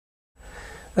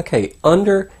Okay,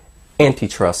 under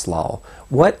antitrust law,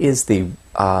 what is the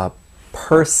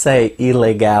per se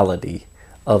illegality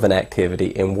of an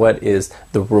activity and what is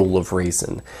the rule of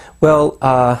reason? Well,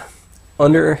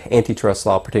 under antitrust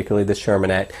law, particularly the Sherman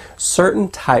Act, certain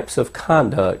types of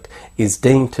conduct is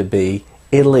deemed to be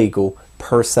illegal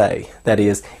per se. That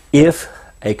is, if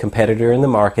a competitor in the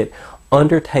market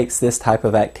undertakes this type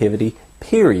of activity,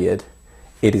 period,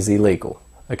 it is illegal.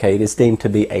 Okay, it is deemed to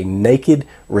be a naked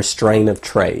restraint of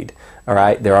trade. All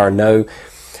right, there are no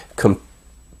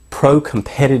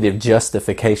pro-competitive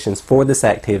justifications for this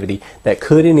activity that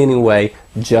could in any way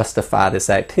justify this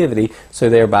activity, so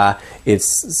thereby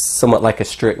it's somewhat like a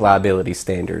strict liability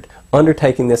standard.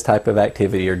 Undertaking this type of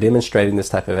activity or demonstrating this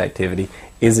type of activity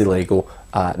is illegal,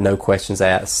 no questions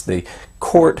asked. The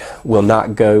court will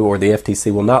not go, or the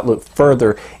FTC will not look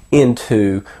further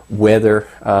into whether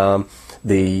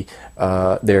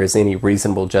there is any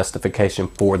reasonable justification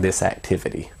for this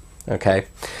activity. Okay,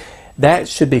 that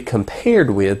should be compared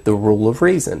with the rule of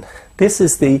reason. This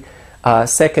is the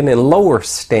second and lower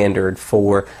standard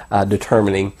for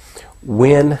determining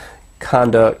when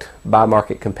conduct by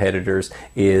market competitors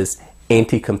is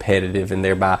anti-competitive and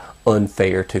thereby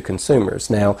unfair to consumers.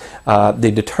 Now,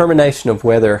 the determination of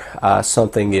whether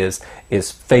something is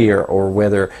fair or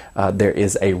whether there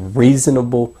is a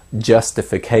reasonable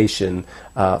justification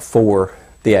for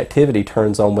the activity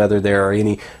turns on whether there are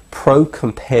any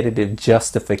pro-competitive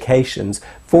justifications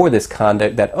for this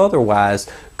conduct that otherwise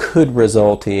could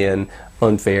result in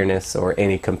unfairness or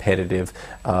any competitive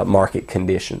market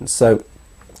conditions. So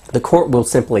the court will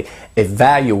simply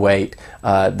evaluate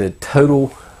the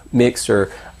total mix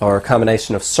or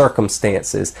combination of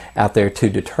circumstances out there to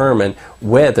determine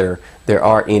whether there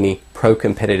are any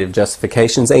pro-competitive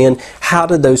justifications and how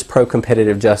do those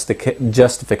pro-competitive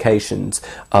justifications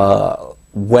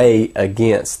weigh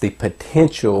against the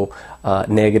potential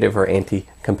negative or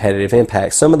anti-competitive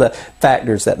impacts. Some of the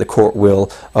factors that the court will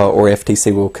or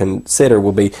FTC will consider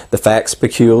will be the facts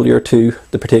peculiar to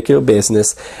the particular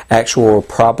business, actual or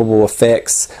probable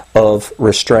effects of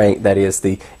restraint, that is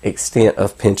the extent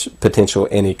of potential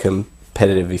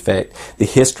anti-competitive effect, the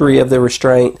history of the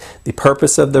restraint, the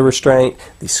purpose of the restraint,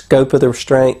 the scope of the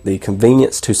restraint, the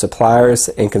convenience to suppliers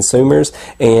and consumers,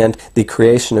 and the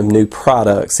creation of new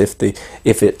products if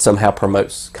it somehow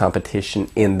promotes competition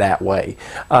in that way.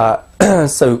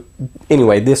 So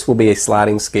anyway, this will be a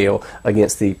sliding scale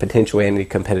against the potential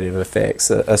anti-competitive effects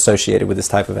associated with this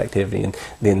type of activity, and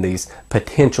then these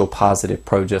potential positive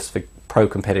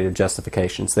pro-competitive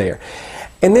justifications there.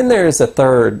 And then there is a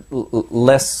third,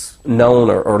 less known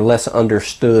or less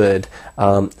understood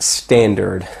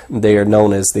standard. They are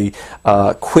known as the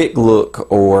quick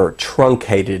look or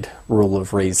truncated rule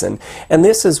of reason. And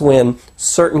this is when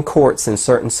certain courts in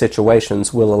certain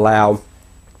situations will allow,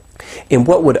 in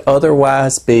what would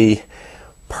otherwise be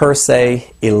per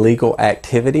se illegal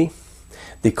activity,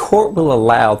 the court will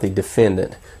allow the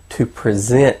defendant to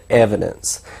present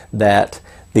evidence that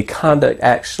the conduct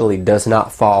actually does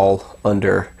not fall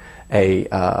under a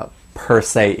per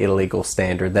se illegal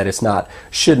standard, that it's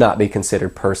should not be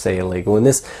considered per se illegal. And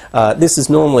this is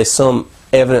normally some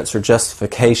evidence or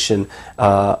justification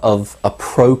of a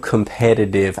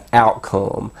pro-competitive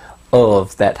outcome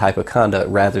of that type of conduct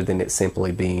rather than it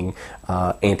simply being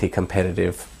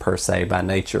anti-competitive per se by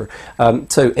nature. And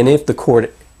if the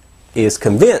court is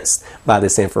convinced by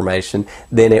this information,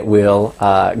 then it will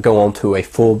go on to a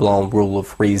full-blown rule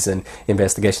of reason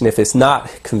investigation. If it's not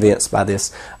convinced by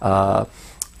this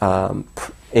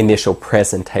initial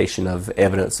presentation of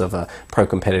evidence of a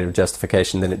pro-competitive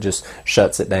justification, then it just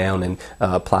shuts it down and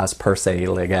applies per se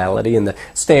illegality. And the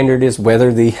standard is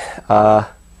whether the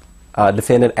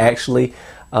defendant actually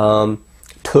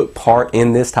took part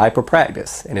in this type of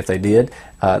practice, and if they did,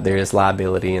 there is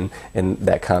liability, and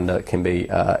that conduct can be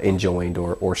enjoined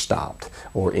or stopped,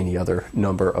 or any other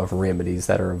number of remedies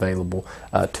that are available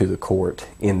to the court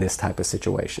in this type of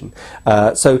situation.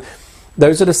 So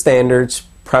those are the standards.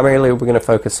 Primarily we're going to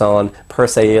focus on per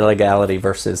se illegality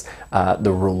versus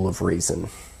the rule of reason.